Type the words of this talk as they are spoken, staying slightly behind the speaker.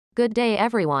Good day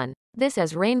everyone. This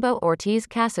is Rainbow Ortiz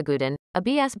Casaguden, a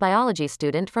BS biology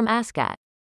student from ASCAT.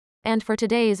 And for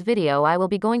today's video I will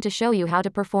be going to show you how to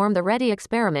perform the Redi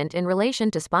experiment in relation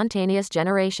to spontaneous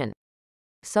generation.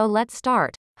 So let's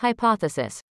start.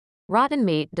 Hypothesis. Rotten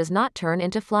meat does not turn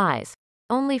into flies.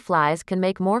 Only flies can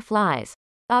make more flies.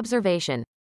 Observation.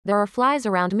 There are flies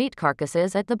around meat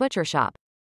carcasses at the butcher shop.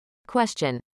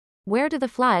 Question. Where do the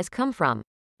flies come from?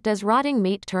 Does rotting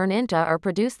meat turn into or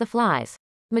produce the flies?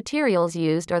 Materials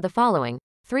used are the following: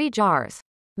 3 jars,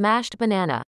 mashed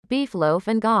banana, beef loaf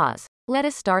and gauze. Let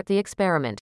us start the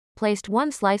experiment. Placed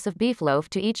 1 slice of beef loaf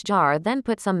to each jar, then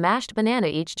put some mashed banana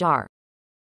each jar.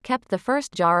 Kept the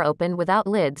first jar open without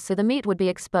lids so the meat would be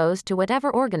exposed to whatever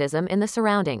organism in the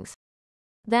surroundings.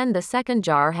 Then the second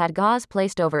jar had gauze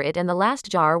placed over it and the last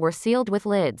jar were sealed with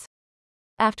lids.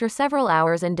 After several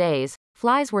hours and days,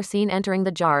 flies were seen entering the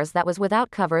jars that was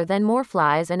without cover, then more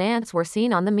flies and ants were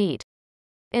seen on the meat.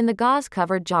 In the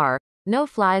gauze-covered jar, no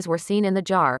flies were seen in the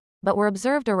jar, but were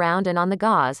observed around and on the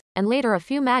gauze, and later a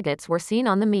few maggots were seen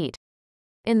on the meat.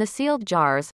 In the sealed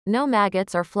jars, no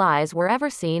maggots or flies were ever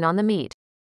seen on the meat.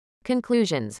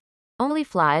 Conclusions. Only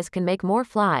flies can make more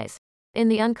flies. In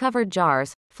the uncovered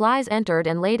jars, flies entered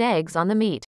and laid eggs on the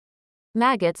meat.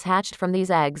 Maggots hatched from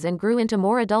these eggs and grew into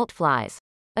more adult flies.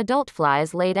 Adult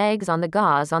flies laid eggs on the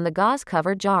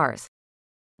gauze-covered jars.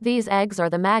 These eggs are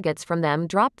the maggots from them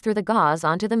dropped through the gauze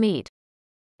onto the meat.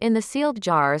 In the sealed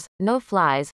jars, no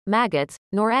flies, maggots,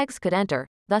 nor eggs could enter,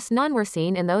 thus none were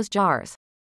seen in those jars.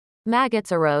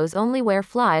 Maggots arose only where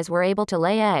flies were able to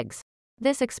lay eggs.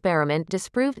 This experiment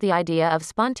disproved the idea of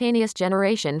spontaneous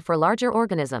generation for larger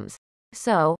organisms.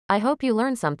 So, I hope you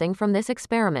learned something from this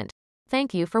experiment.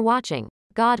 Thank you for watching.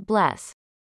 God bless.